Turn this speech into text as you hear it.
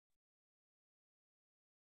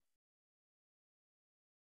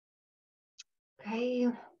Okay,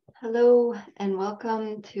 hello and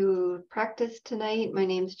welcome to practice tonight. My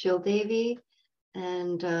name's Jill Davey,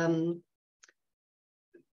 and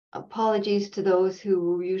apologies to those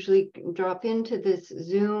who usually drop into this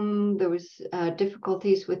Zoom. There was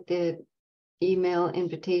difficulties with the email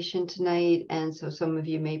invitation tonight, and so some of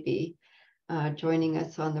you may be joining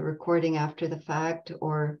us on the recording after the fact,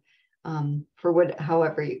 or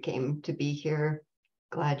however you came to be here.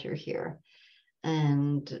 Glad you're here.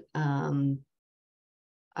 And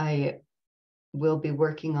I will be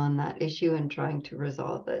working on that issue and trying to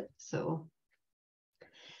resolve it. So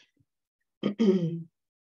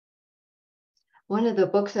one of the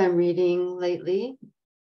books I'm reading lately,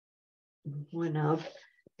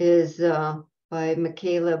 is by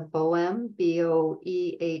Michaela Boehm,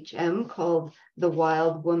 Boehm, called The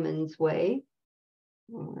Wild Woman's Way.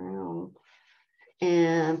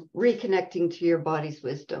 And reconnecting to your body's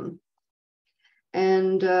wisdom.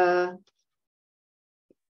 And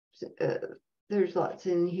there's lots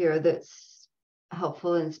in here that's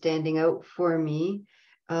helpful and standing out for me.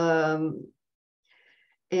 And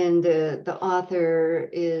the author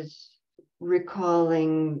is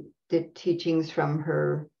recalling the teachings from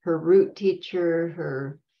her root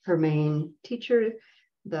teacher, her main teacher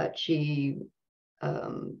that she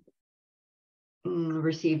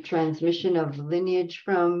received transmission of lineage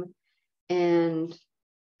from. And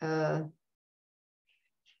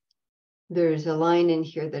there's a line in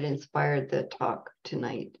here that inspired the talk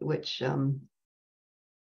tonight, which I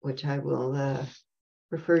will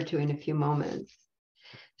refer to in a few moments.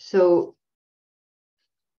 So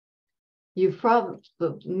you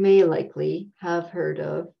may likely have heard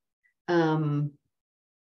of something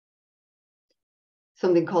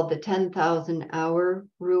called the 10,000 hour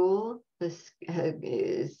rule. This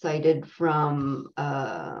is cited from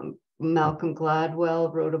Malcolm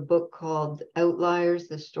Gladwell, wrote a book called Outliers,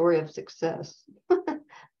 The Story of Success,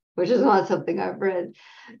 which is not something I've read.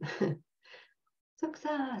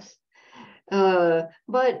 Success.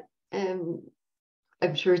 But I'm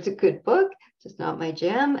sure it's a good book, just not my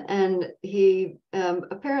jam. And he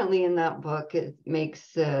apparently in that book, it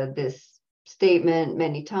makes this statement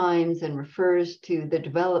many times and refers to the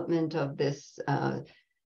development of this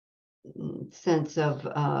sense of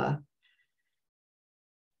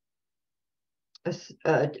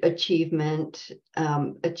achievement,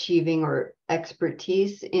 achieving or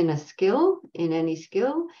expertise in a skill, in any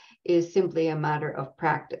skill, is simply a matter of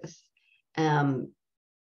practice,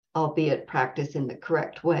 albeit practice in the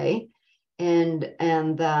correct way, and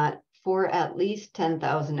that for at least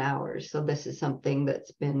 10,000 hours. So this is something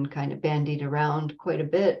that's been kind of bandied around quite a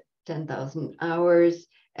bit, 10,000 hours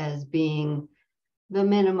as being the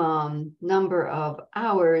minimum number of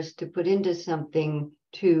hours to put into something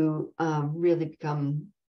to really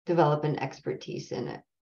develop an expertise in it.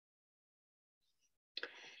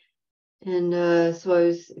 And so I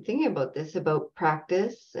was thinking about this, about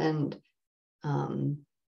practice and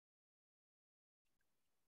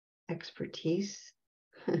expertise,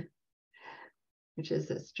 which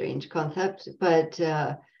is a strange concept, but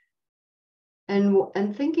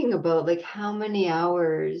and thinking about like how many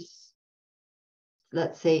hours,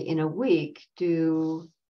 let's say in a week, do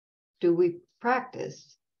we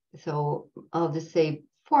practice? So I'll just say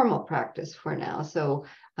formal practice for now. So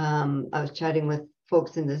I was chatting with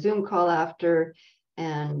folks in the Zoom call after,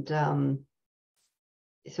 and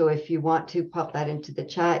so if you want to pop that into the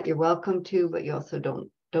chat, you're welcome to, but you also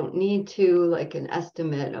don't need to, like an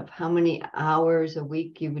estimate of how many hours a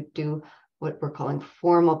week you would do what we're calling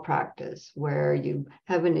formal practice, where you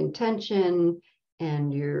have an intention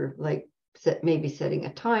and you're like maybe setting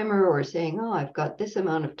a timer or saying, oh, I've got this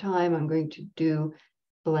amount of time, I'm going to do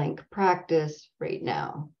blank practice right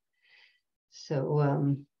now.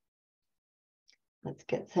 So let's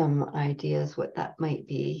get some ideas what that might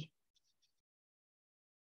be.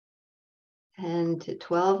 10 to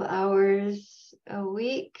 12 hours a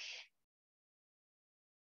week.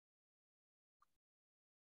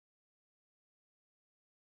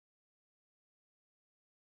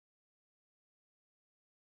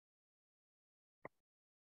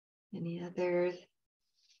 Any other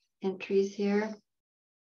entries here?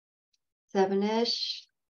 7-ish.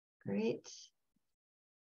 Great.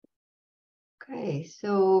 Okay,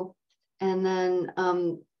 so, and then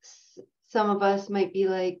some of us might be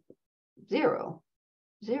like 0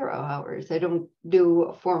 hours. I don't do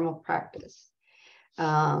a formal practice.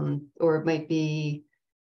 Or it might be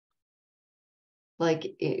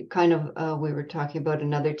like kind of, we were talking about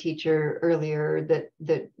another teacher earlier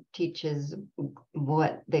that teaches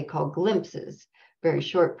what they call glimpses, very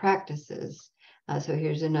short practices. So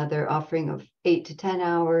here's another offering of 8 to 10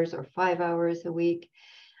 hours or 5 hours a week.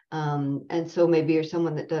 And so maybe you're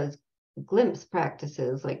someone that does glimpse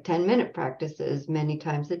practices, like 10-minute practices many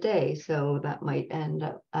times a day. So that might add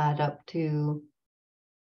up to,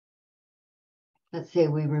 let's say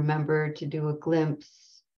we remember to do a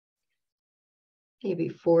glimpse maybe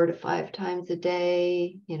 4 to 5 times a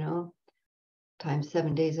day, times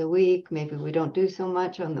 7 days a week. Maybe we don't do so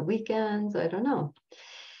much on the weekends. I don't know.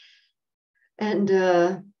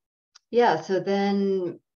 And yeah, so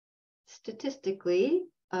then statistically,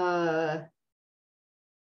 24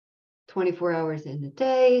 hours in a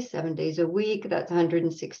day, 7 days a week, that's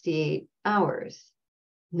 168 hours.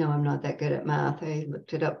 No, I'm not that good at math. I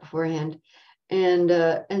looked it up beforehand. And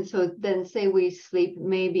so then say we sleep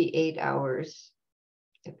maybe 8 hours,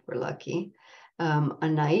 if we're lucky, a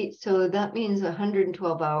night. So that means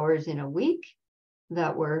 112 hours in a week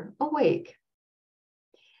that we're awake.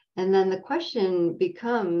 And then the question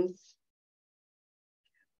becomes,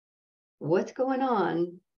 what's going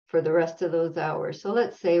on for the rest of those hours? So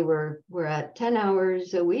let's say we're at 10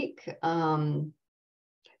 hours a week.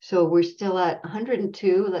 So we're still at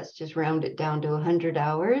 102. Let's just round it down to 100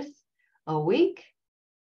 hours a week.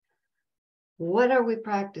 What are we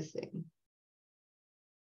practicing?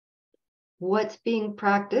 What's being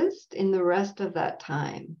practiced in the rest of that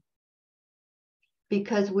time?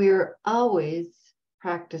 Because we're always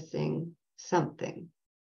practicing something.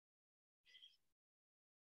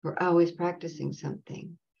 We're always practicing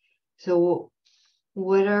something. So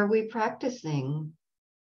what are we practicing?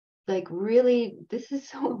 Like really, this is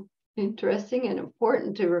so interesting and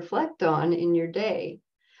important to reflect on in your day,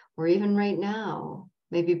 or even right now,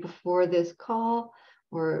 maybe before this call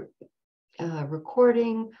or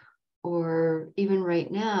recording, or even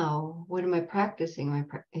right now. What am I practicing?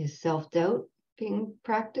 Is self-doubt being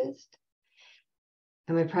practiced?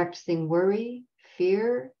 Am I practicing worry,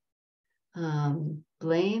 fear,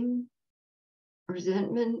 blame,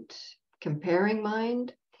 resentment, comparing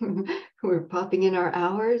mind? We're popping in our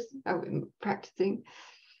hours. Are we practicing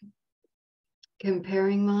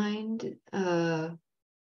comparing mind?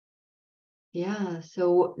 Yeah,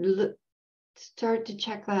 so start to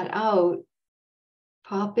check that out.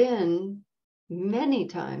 Pop in many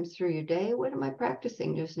times through your day. What am I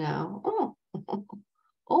practicing just now?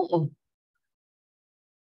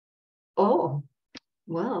 Oh,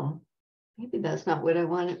 well, maybe that's not what I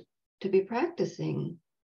wanted to be practicing.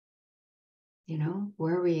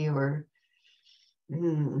 Worry or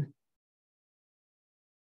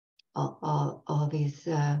all these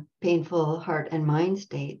painful heart and mind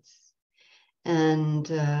states. And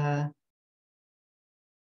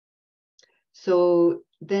so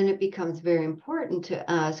then it becomes very important to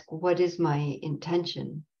ask, what is my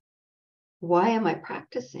intention? Why am I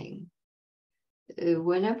practicing?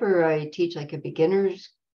 Whenever I teach like a beginner's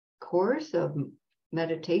course of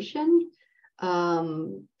meditation,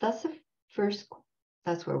 that's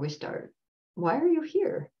where we start. Why are you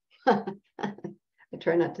here? I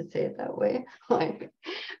try not to say it that way.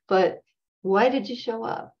 But why did you show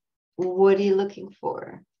up? What are you looking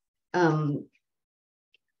for?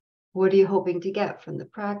 What are you hoping to get from the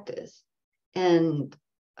practice? And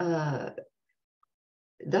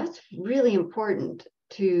that's really important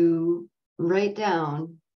to write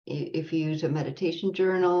down if you use a meditation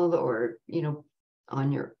journal or,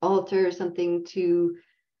 on your altar or something, to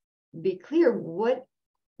be clear why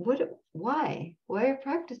are you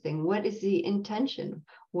practicing? What is the intention?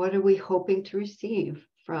 What are we hoping to receive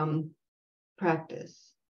from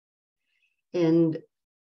practice? And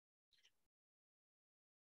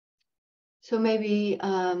so maybe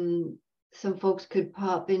some folks could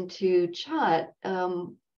pop into chat.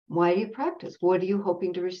 Why do you practice? What are you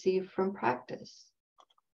hoping to receive from practice?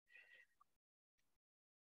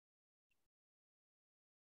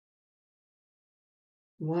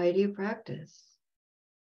 Why do you practice?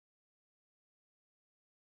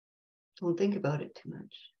 Don't think about it too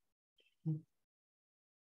much.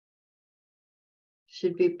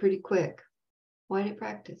 Should be pretty quick. Why do you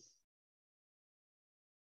practice?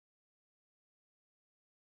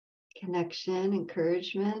 Connection,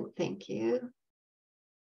 encouragement. Thank you.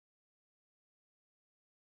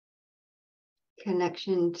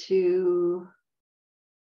 Connection to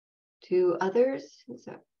others. Is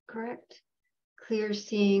that correct? Clear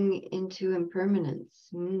seeing into impermanence.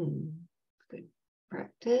 Good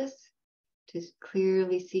practice. To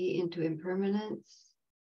clearly see into impermanence.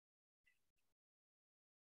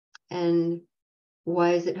 And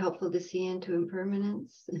why is it helpful to see into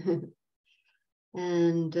impermanence?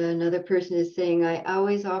 And another person is saying, I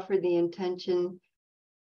always offer the intention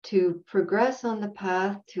to progress on the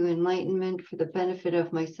path to enlightenment for the benefit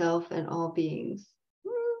of myself and all beings.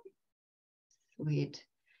 Sweet.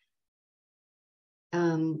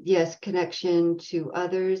 Yes, connection to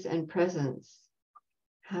others and presence.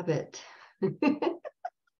 Habit.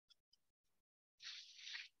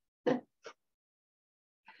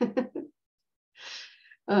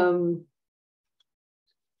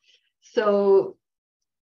 So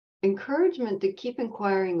encouragement to keep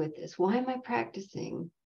inquiring with this. Why am I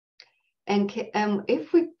practicing? And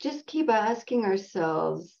if we just keep asking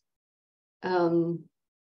ourselves to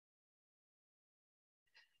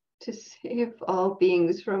save all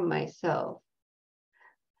beings from myself,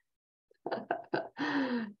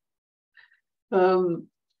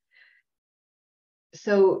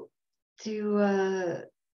 so to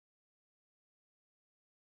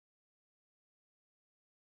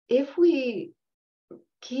if we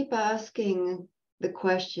keep asking the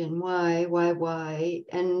question why,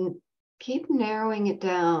 and keep narrowing it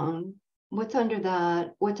down, what's under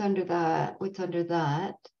that, what's under that, what's under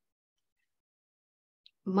that,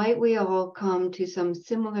 might we all come to some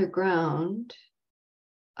similar ground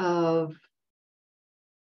of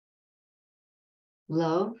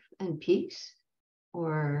love and peace,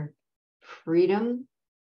 or freedom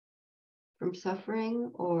from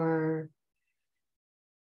suffering, or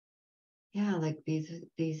yeah, like these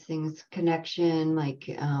things, connection, like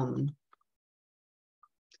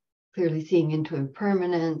clearly seeing into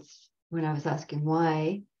impermanence. When I was asking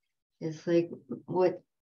why, it's like,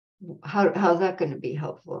 how's that going to be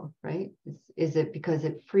helpful, right? Is it because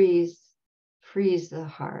it frees the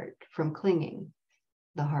heart from clinging,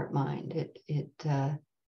 the heart mind,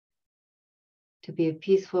 to be a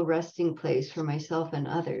peaceful resting place for myself and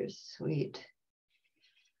others. Sweet.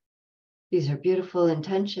 These are beautiful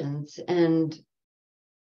intentions. And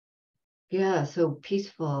yeah, so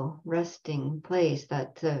peaceful resting place,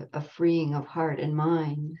 that's a freeing of heart and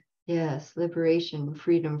mind. Yes, liberation,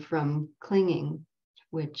 freedom from clinging,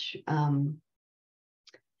 which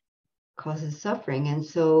causes suffering. And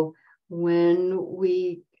so when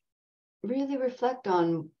we really reflect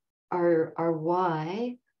on our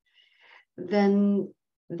why, then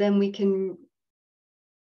we can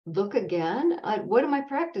look again at, what am I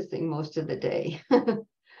practicing most of the day?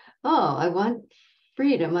 Oh, I want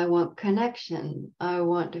freedom. I want connection.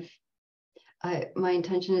 My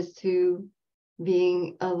intention is to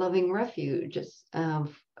being a loving refuge,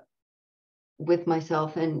 with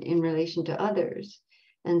myself and in relation to others.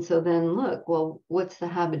 And so then look, well, what's the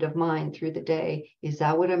habit of mind through the day? Is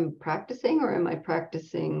that what I'm practicing, or am I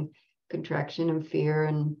practicing contraction and fear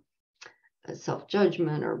and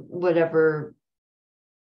self-judgment, or whatever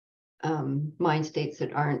mind states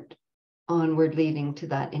that aren't onward leading to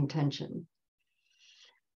that intention?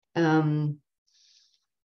 And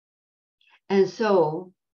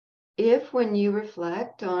so if, when you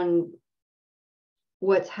reflect on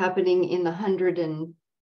what's happening in the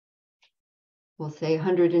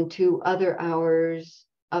 102 other hours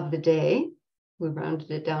of the day, we rounded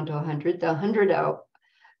it down to 100, the 100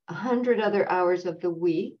 other hours of the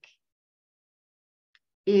week,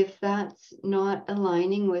 if that's not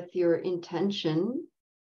aligning with your intention,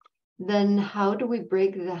 then how do we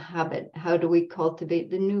break the habit? How do we cultivate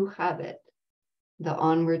the new habit, the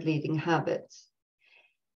onward leading habits?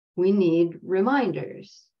 We need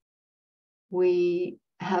reminders. We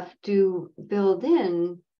have to build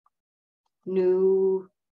in new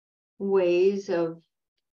ways of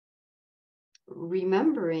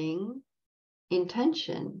remembering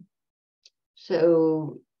intention.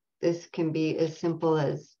 So this can be as simple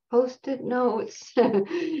as Post-it notes,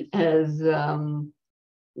 as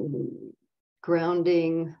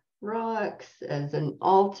grounding rocks, as an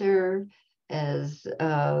altar, as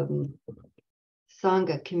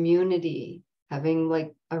Sangha community, having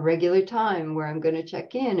like a regular time where I'm going to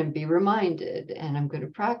check in and be reminded, and I'm going to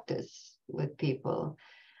practice with people.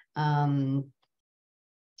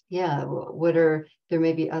 Yeah, there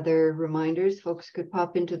may be other reminders folks could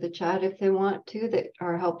pop into the chat if they want to, that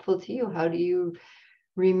are helpful to you. How do you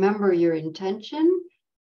remember your intention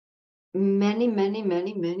many, many,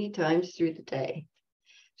 many, many times through the day?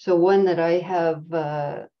 So one that I have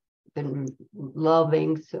been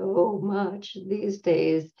loving so much these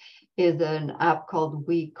days is an app called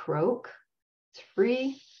We Croak. It's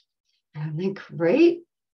free. I think great.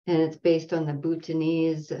 And it's based on the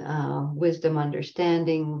Bhutanese wisdom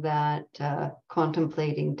understanding that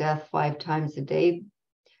contemplating death 5 times a day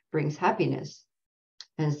brings happiness.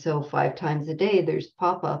 And so 5 times a day, there's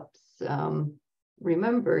pop-ups.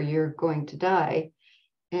 Remember, you're going to die.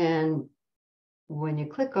 And when you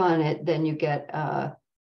click on it, then you get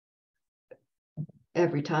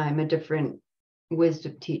every time a different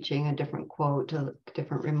wisdom teaching, a different quote, a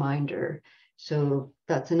different reminder. So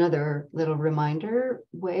that's another little reminder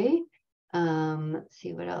way. Let's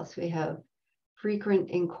see what else we have. frequent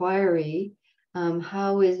inquiry.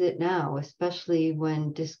 How is it now, especially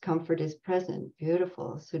when discomfort is present?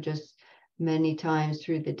 Beautiful. So just many times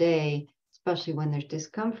through the day, especially when there's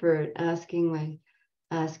discomfort, asking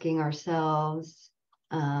ourselves,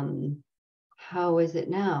 how is it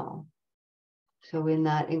now? So in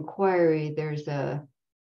that inquiry, there's a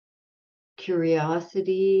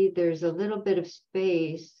curiosity, there's a little bit of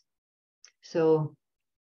space. So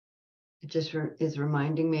it just is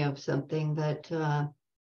reminding me of something that her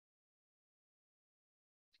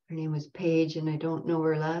name was Paige, and I don't know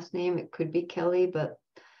her last name. It could be Kelly, but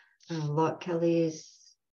Lot Kelly's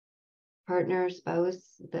partner,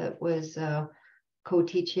 spouse, that was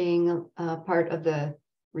co-teaching part of the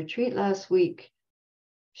retreat last week,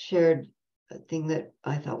 shared a thing that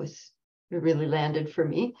I thought was really landed for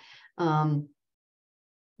me.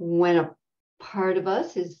 When a part of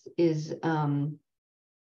us is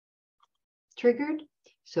triggered,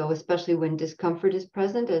 so especially when discomfort is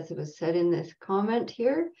present, as it was said in this comment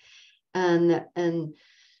here, and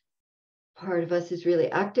part of us is really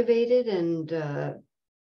activated and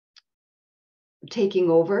taking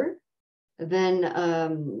over,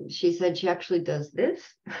 then she said she actually does this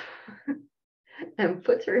and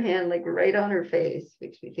puts her hand like right on her face.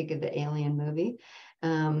 Makes me think of the Alien movie.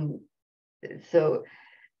 So,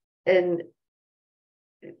 and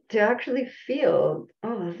to actually feel,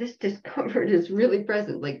 oh, this discomfort is really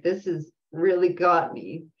present. Like this has really got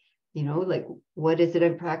me, like what is it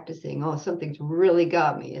I'm practicing? Oh, something's really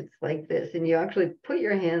got me. It's like this. And you actually put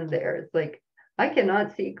your hand there. It's like, I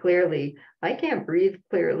cannot see clearly. I can't breathe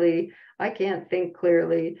clearly. I can't think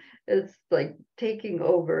clearly. It's like taking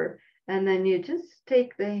over. And then you just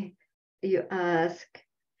you ask,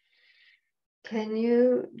 can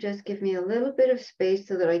you just give me a little bit of space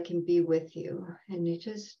so that I can be with you? And you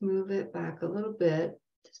just move it back a little bit,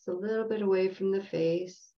 just a little bit away from the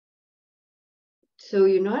face. So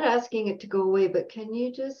you're not asking it to go away, but can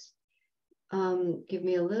you just give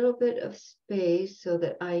me a little bit of space so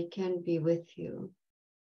that I can be with you?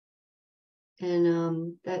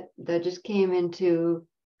 And that just came into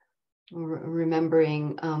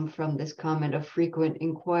remembering from this comment of frequent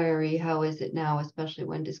inquiry. How is it now, especially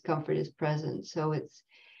when discomfort is present? So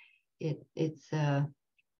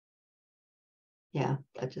yeah,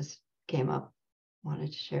 that just came up.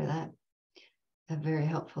 Wanted to share that. A very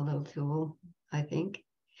helpful little tool, I think.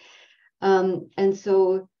 And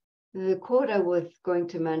so the quote I was going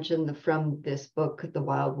to mention from this book, The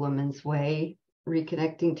Wild Woman's Way,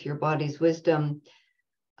 Reconnecting to Your Body's Wisdom,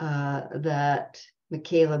 that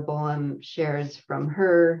Michaela Boehm shares from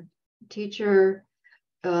her teacher,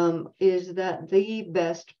 is that the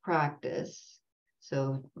best practice.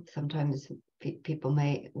 So sometimes people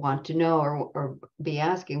may want to know or be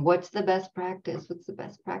asking, what's the best practice? What's the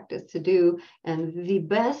best practice to do? And the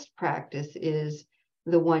best practice is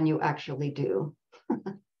the one you actually do.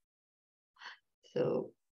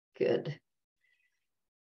 So good.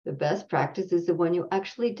 The best practice is the one you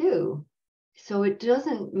actually do. So it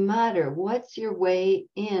doesn't matter what's your way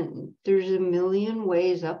in. There's a million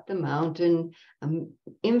ways up the mountain, an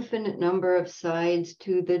infinite number of sides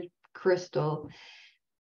to the crystal.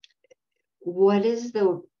 What is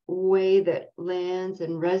the way that lands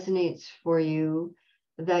and resonates for you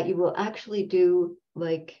that you will actually do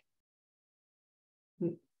like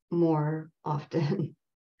more often?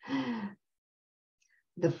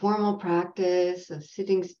 The formal practice of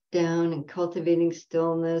sitting down and cultivating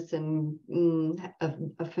stillness and a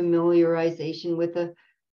familiarization with a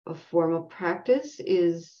formal practice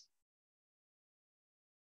is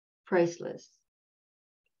priceless.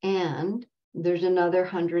 And there's another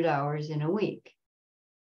 100 hours in a week.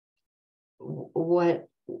 What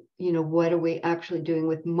are we actually doing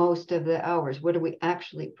with most of the hours? What are we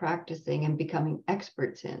actually practicing and becoming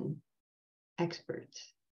experts in?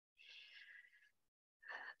 Experts.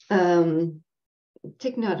 Thich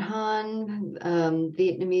Nhat Hanh,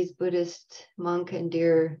 Vietnamese Buddhist monk and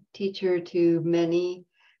dear teacher to many.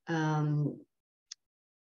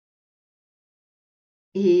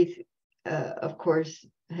 He, of course,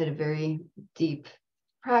 had a very deep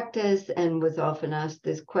practice and was often asked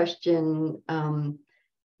this question,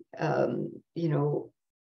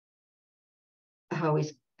 how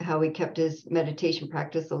he kept his meditation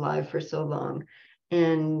practice alive for so long.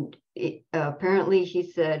 And apparently he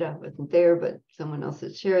said, I wasn't there, but someone else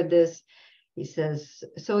had shared this. He says,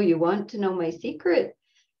 so you want to know my secret?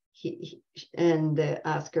 And the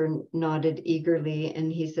asker nodded eagerly, and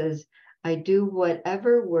he says, I do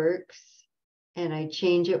whatever works, and I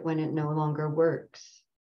change it when it no longer works.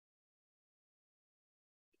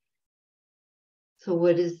 So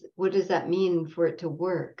what does that mean for it to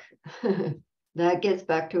work? that gets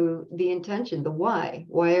back to the intention, the why.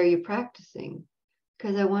 Why are you practicing?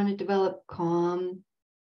 Because I want to develop calm,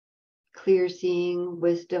 clear seeing,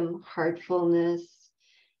 wisdom, heartfulness,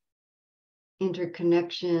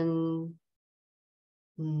 interconnection,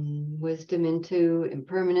 wisdom into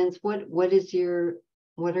impermanence. What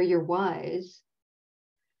are your whys?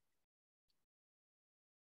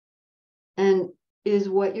 And is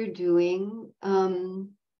what you're doing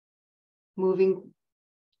moving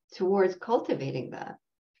towards cultivating that?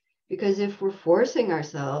 Because if we're forcing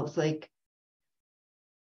ourselves, like,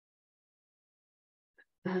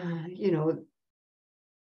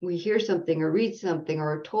 we hear something or read something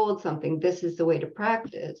or are told something, this is the way to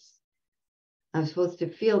practice. I'm supposed to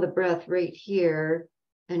feel the breath right here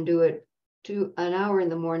and do it an hour in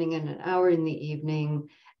the morning and an hour in the evening.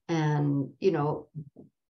 And,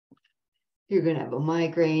 you're going to have a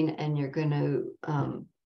migraine and you're going to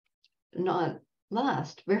not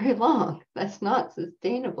last very long. That's not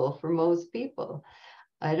sustainable for most people.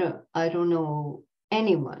 I don't know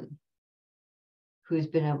anyone who's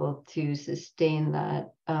been able to sustain that.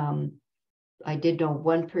 I did know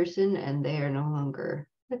one person, and they are no longer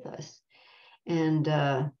with us. And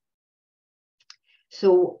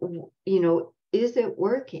so, is it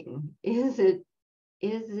working?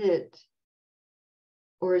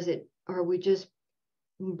 Are we just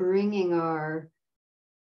bringing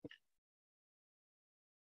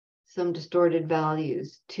some distorted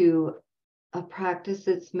values to a practice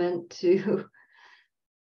that's meant to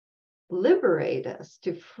liberate us,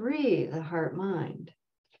 to free the heart mind?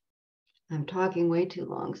 I'm talking way too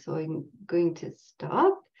long, so I'm going to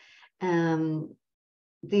stop.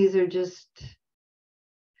 These are just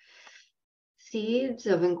seeds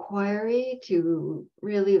of inquiry to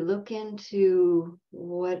really look into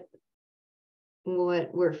what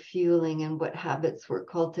we're fueling and what habits we're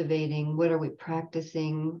cultivating, what are we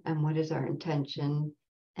practicing, and what is our intention,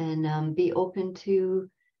 and be open to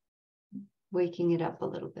waking it up a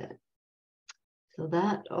little bit. So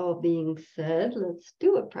that all being said, let's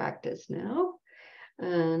do a practice now,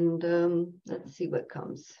 and let's see what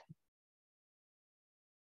comes.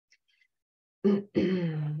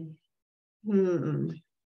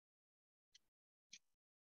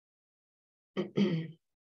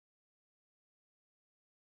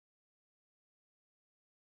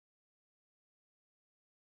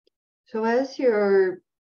 So as you're,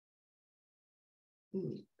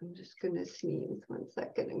 I'm just going to sneeze 1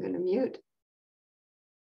 second. I'm going to mute.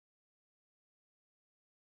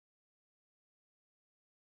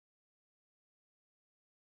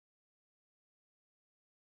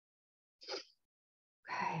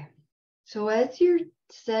 Okay. So as you're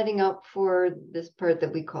setting up for this part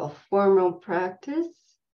that we call formal practice,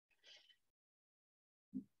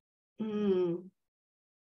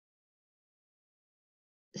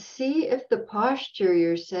 see if the posture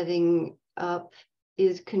you're setting up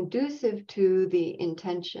is conducive to the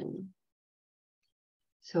intention.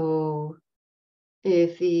 So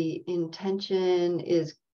if the intention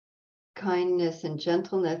is kindness and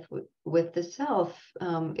gentleness with the self,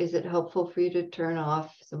 is it helpful for you to turn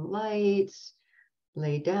off some lights,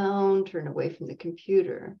 lay down, turn away from the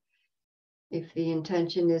computer? If the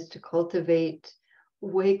intention is to cultivate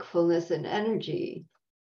wakefulness and energy,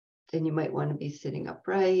 then you might want to be sitting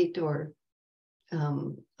upright or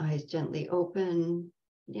eyes gently open.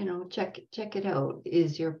 Check it out.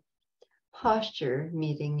 Is your posture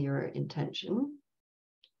meeting your intention?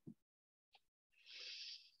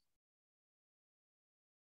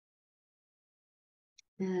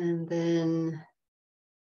 And then,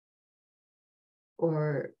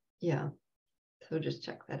 so just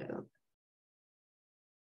check that out.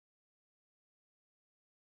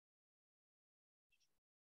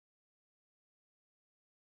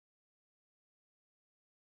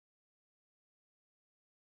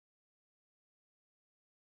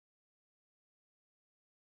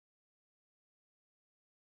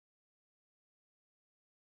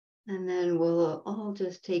 And then we'll all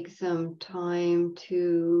just take some time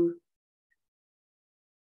to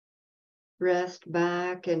rest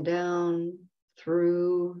back and down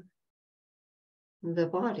through the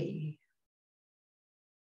body.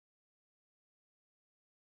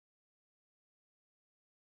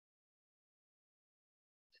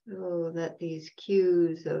 So that these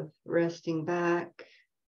cues of resting back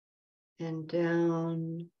and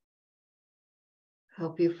down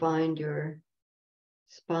help you find your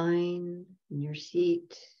spine and your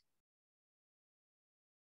seat,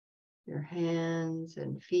 your hands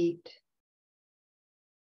and feet.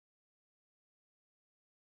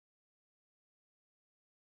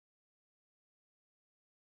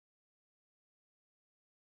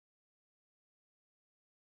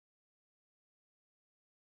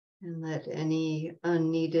 And let any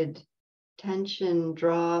unneeded tension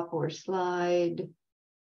drop or slide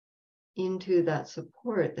into that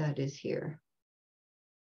support that is here,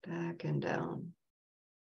 back and down.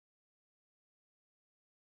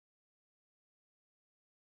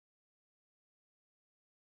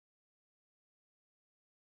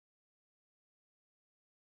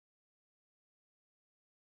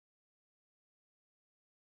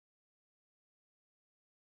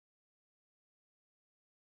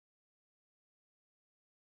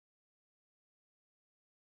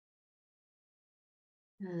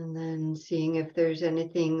 And then seeing if there's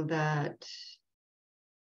anything that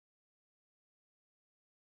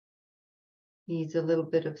needs a little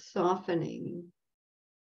bit of softening.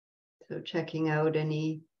 So checking out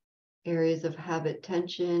any areas of habit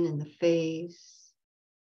tension in the face,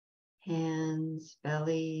 hands,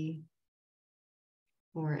 belly,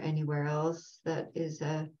 or anywhere else that is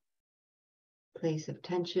a place of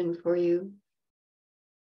tension for you.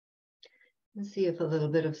 And see if a little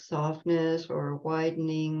bit of softness or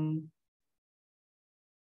widening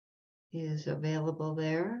is available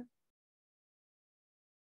there.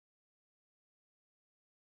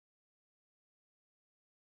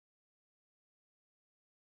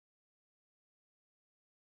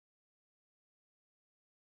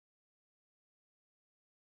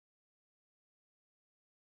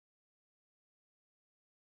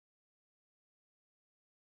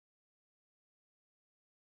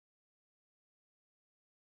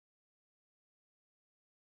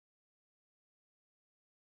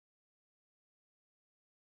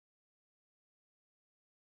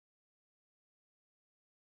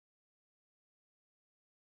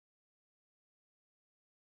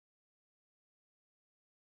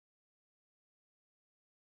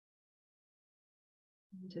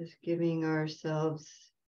 Just giving ourselves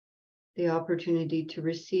the opportunity to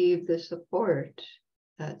receive the support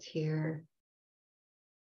that's here.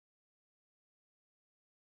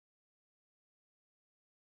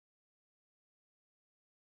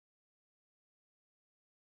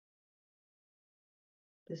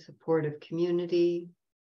 The support of community,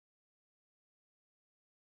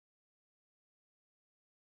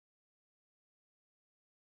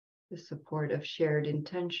 the support of shared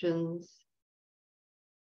intentions,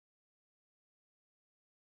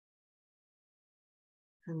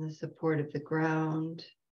 and the support of the ground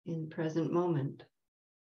in present moment.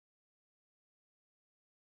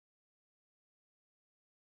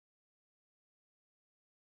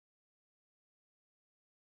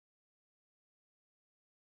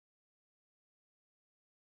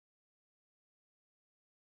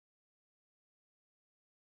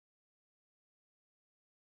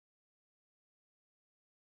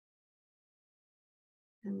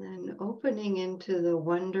 And then opening into the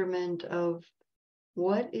wonderment of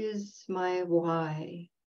what is my why,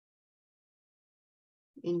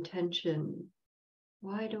 intention?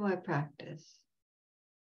 Why do I practice?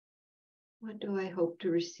 What do I hope to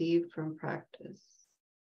receive from practice?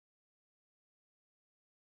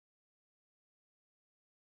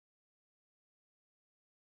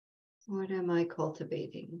 What am I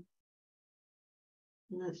cultivating?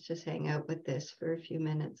 And let's just hang out with this for a few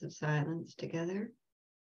minutes of silence together.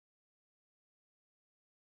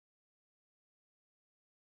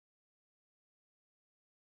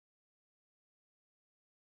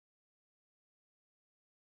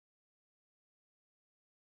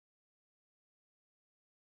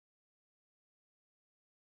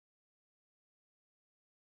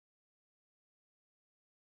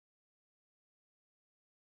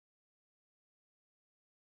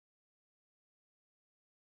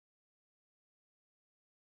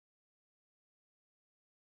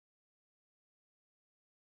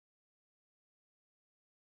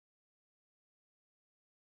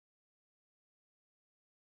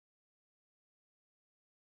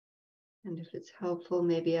 And if it's helpful,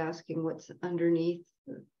 maybe asking what's underneath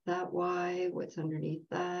that why, what's underneath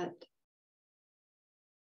that.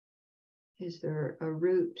 Is there a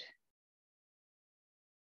root?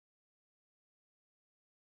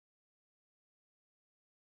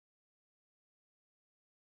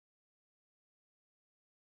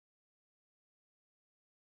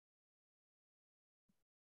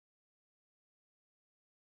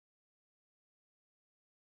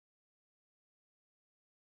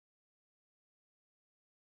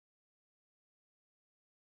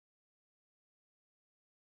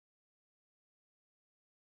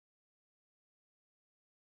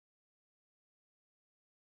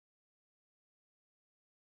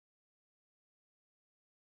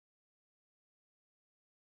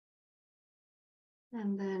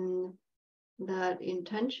 And then that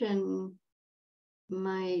intention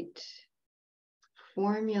might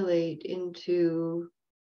formulate into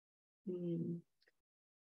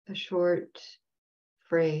a short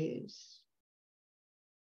phrase.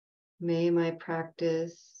 May my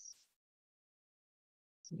practice,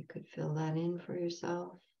 you could fill that in for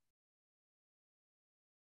yourself.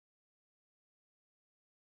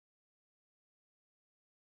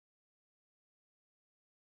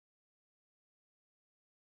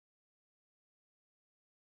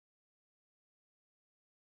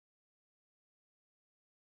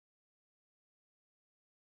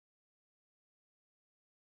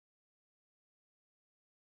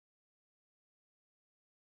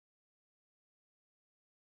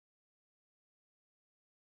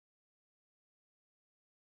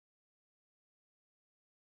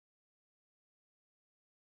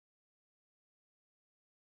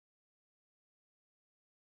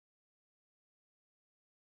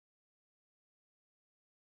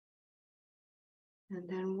 And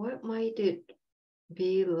then what might it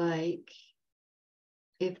be like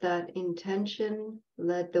if that intention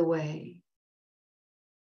led the way?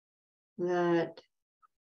 That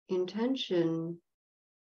intention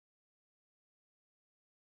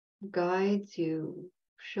guides you,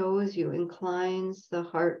 shows you, inclines the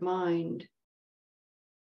heart mind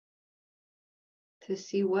to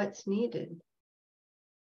see what's needed.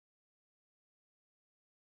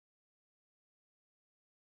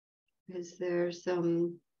 Is there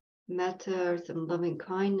some metta or some loving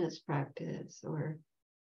kindness practice or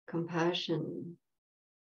compassion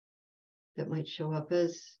that might show up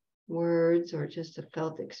as words or just a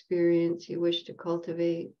felt experience you wish to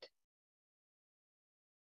cultivate?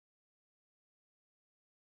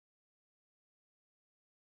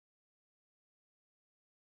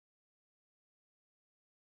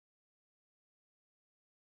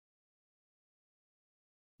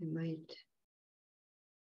 It might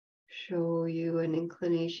show you an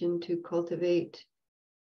inclination to cultivate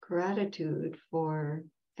gratitude for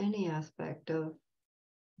any aspect of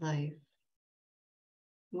life.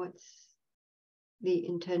 What's the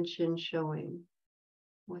intention showing?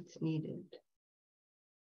 What's needed?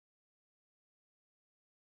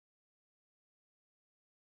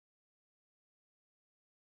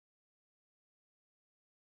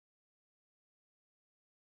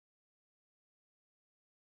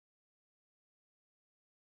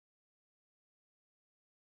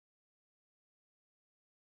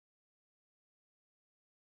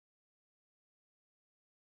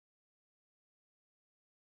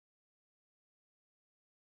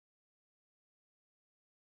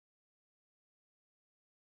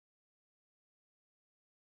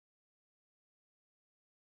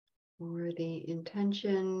 Or the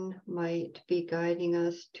intention might be guiding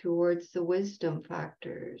us towards the wisdom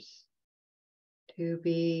factors, to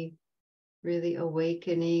be really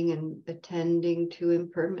awakening and attending to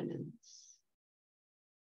impermanence.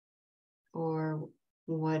 Or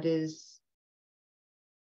what is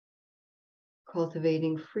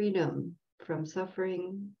cultivating freedom from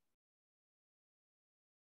suffering.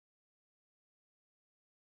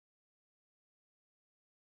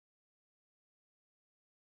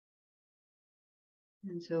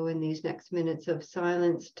 And so in these next minutes of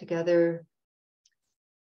silence together,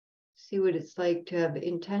 see what it's like to have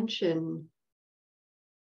intention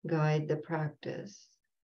guide the practice.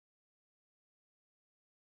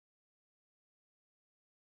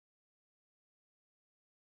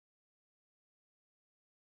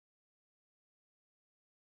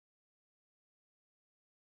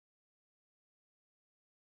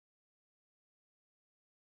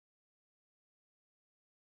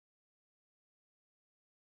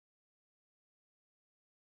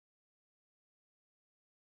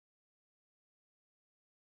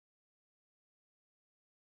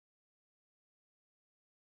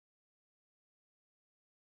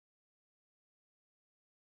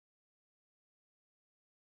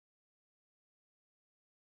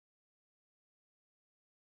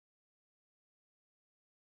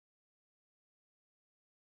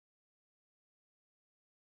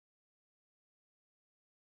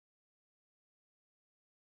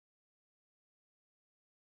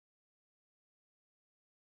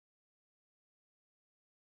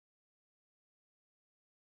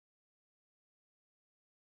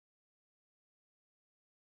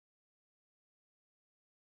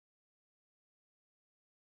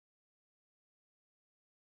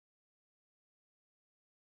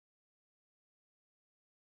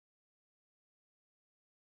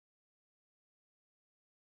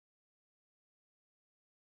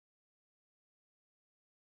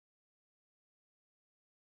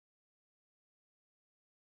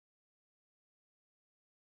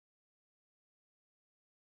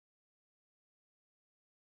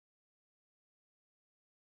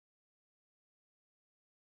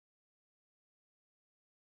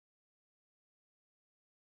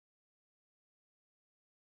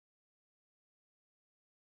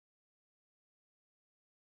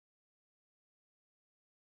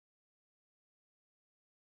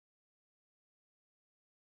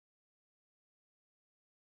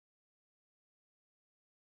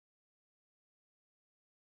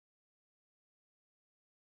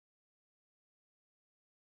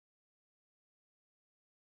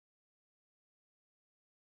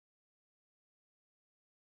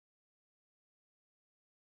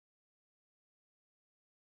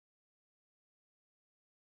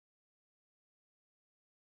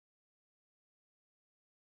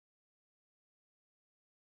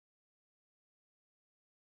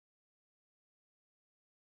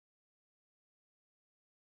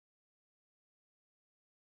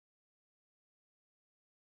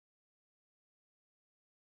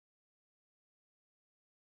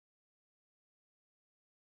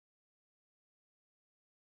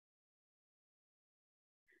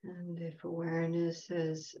 And if awareness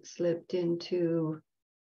has slipped into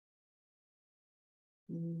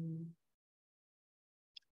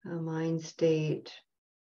a mind state,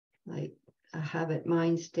 like a habit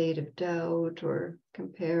mind state of doubt or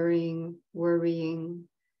comparing, worrying,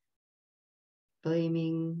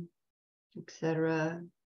 blaming, etc.,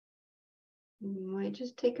 you might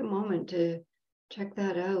just take a moment to check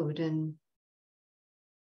that out and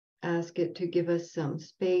ask it to give us some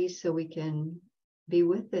space so we can be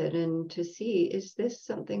with it and to see, is this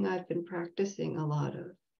something I've been practicing a lot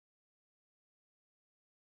of?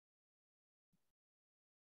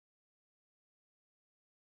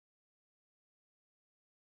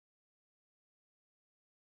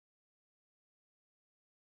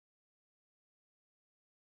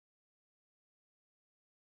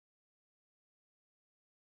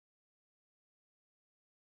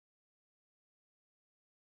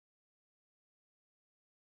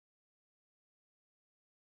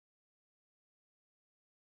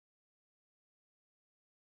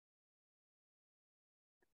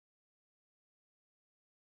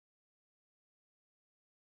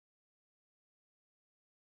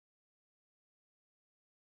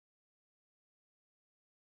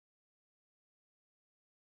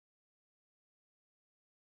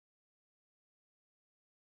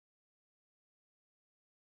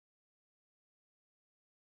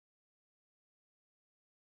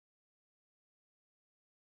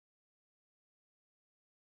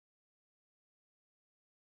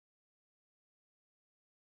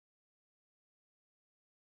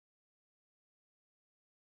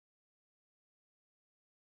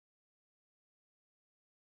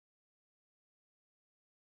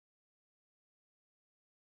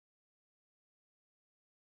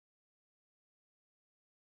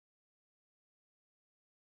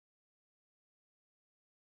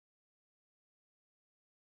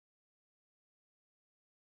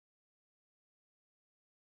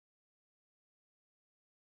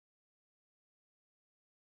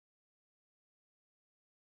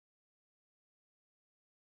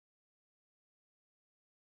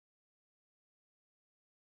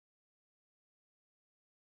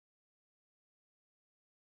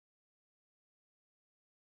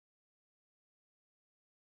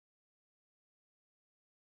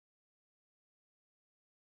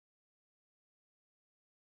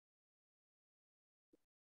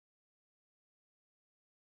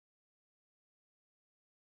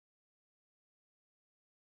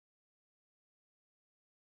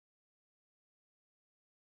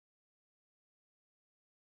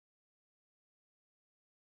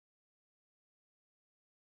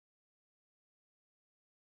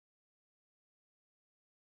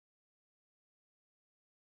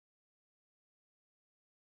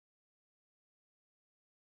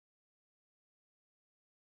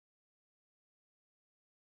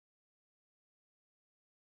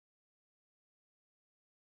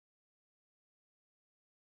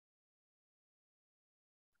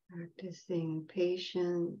 Practicing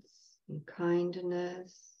patience and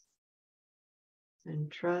kindness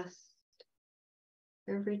and trust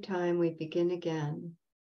every time we begin again.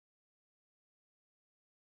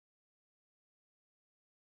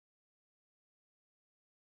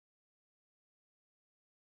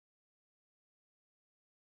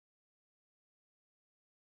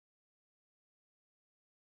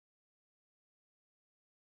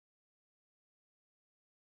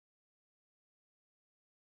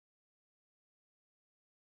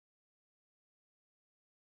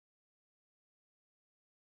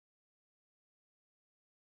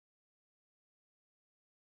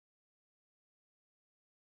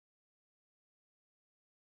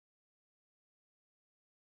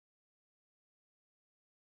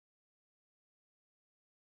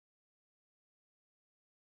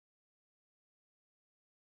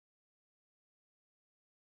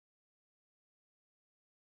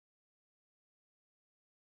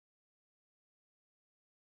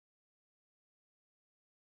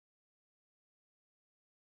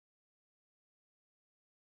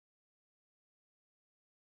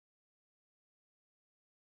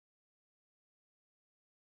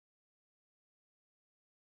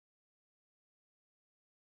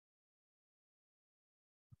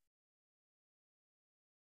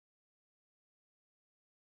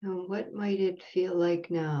 And what might it feel like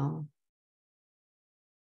now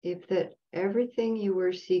if that everything you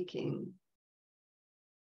were seeking,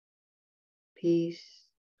 peace,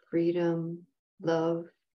 freedom, love,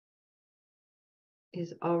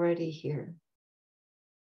 is already here?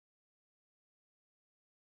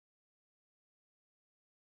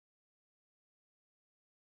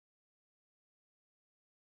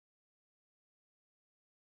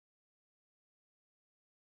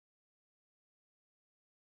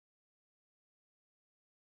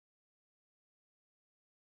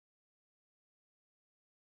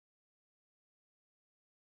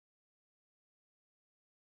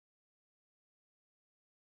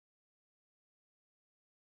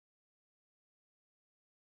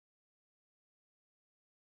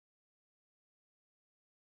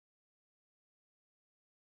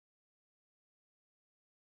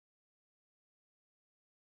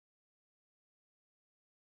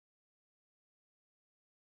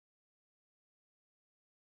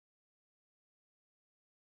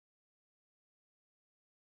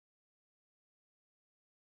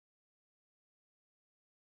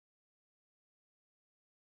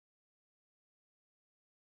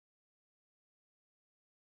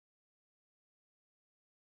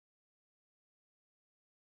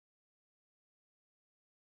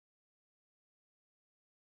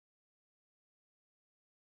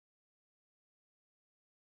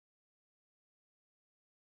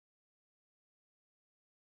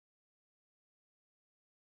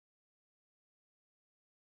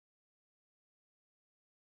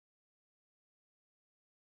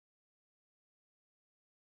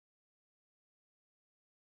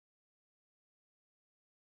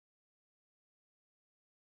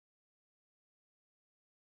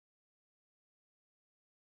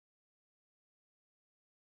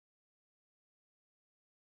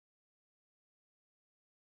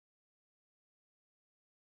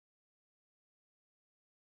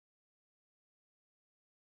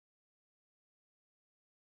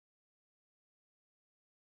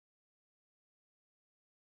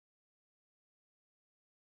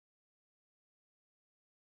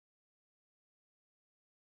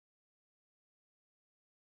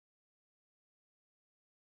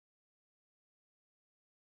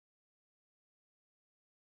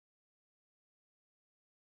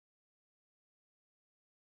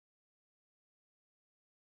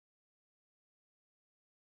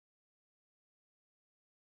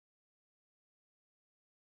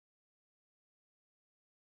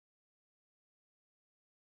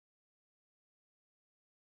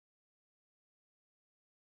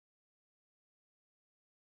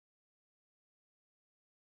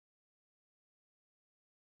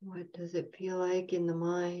 What does it feel like in the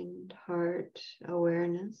mind, heart,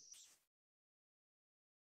 awareness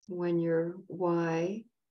when your why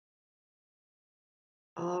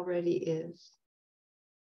already is?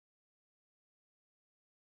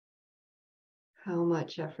 How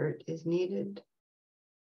much effort is needed?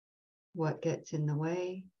 What gets in the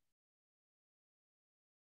way?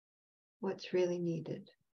 What's really needed?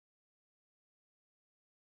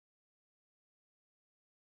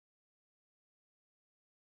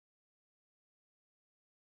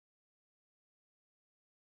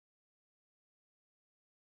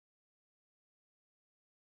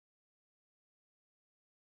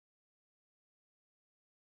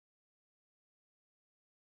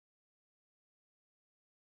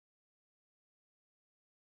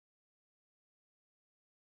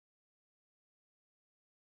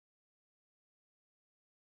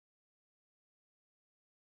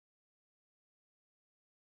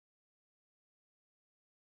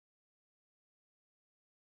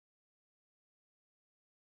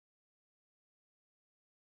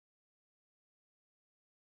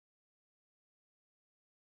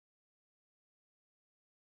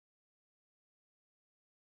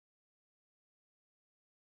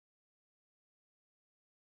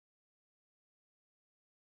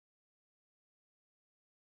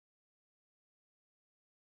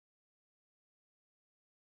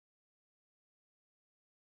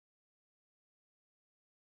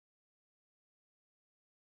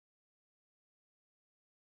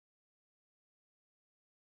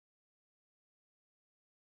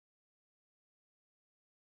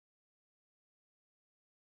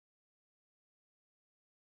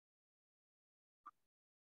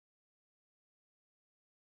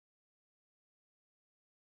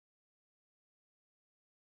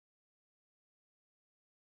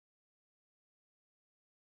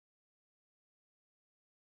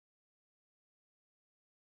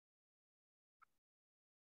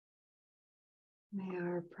 May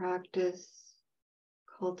our practice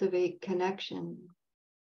cultivate connection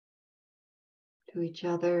to each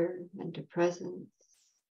other and to presence.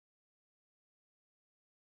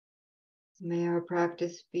 May our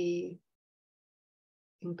practice be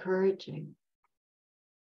encouraging.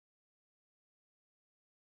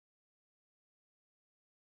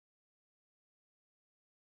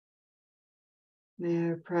 May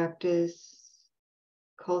our practice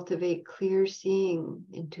cultivate clear seeing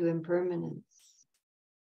into impermanence.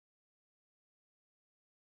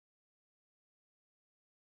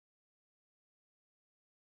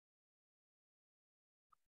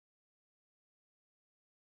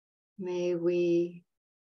 May we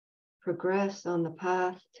progress on the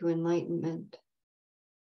path to enlightenment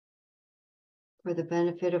for the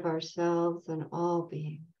benefit of ourselves and all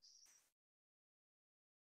beings.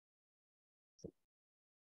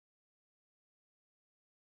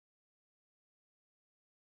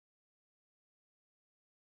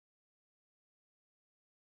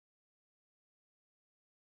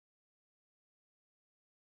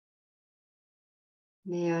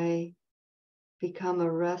 May I become a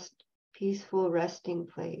peaceful resting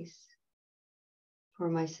place for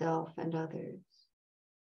myself and others.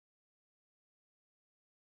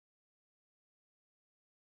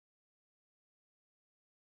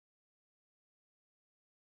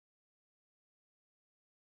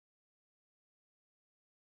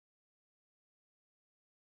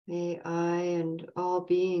 May I and all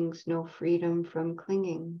beings know freedom from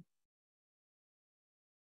clinging.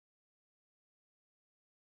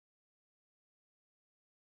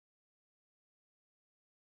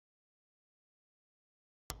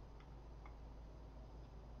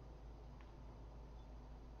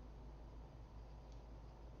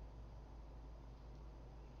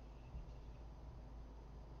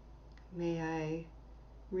 May I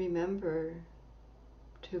remember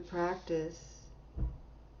to practice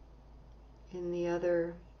in the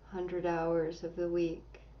other 100 hours of the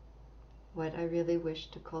week what I really wish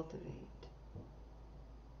to cultivate.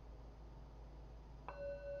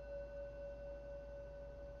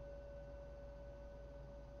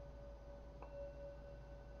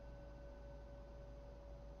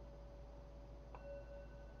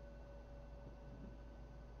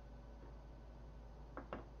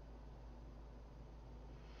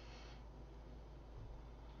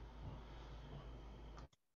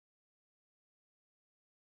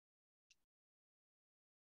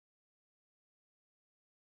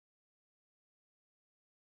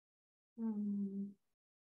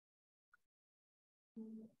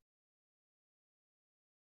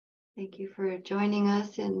 Thank you for joining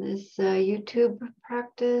us in this YouTube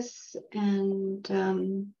practice, and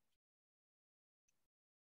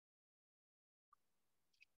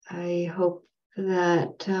I hope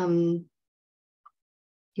that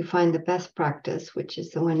you find the best practice, which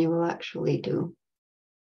is the one you will actually do.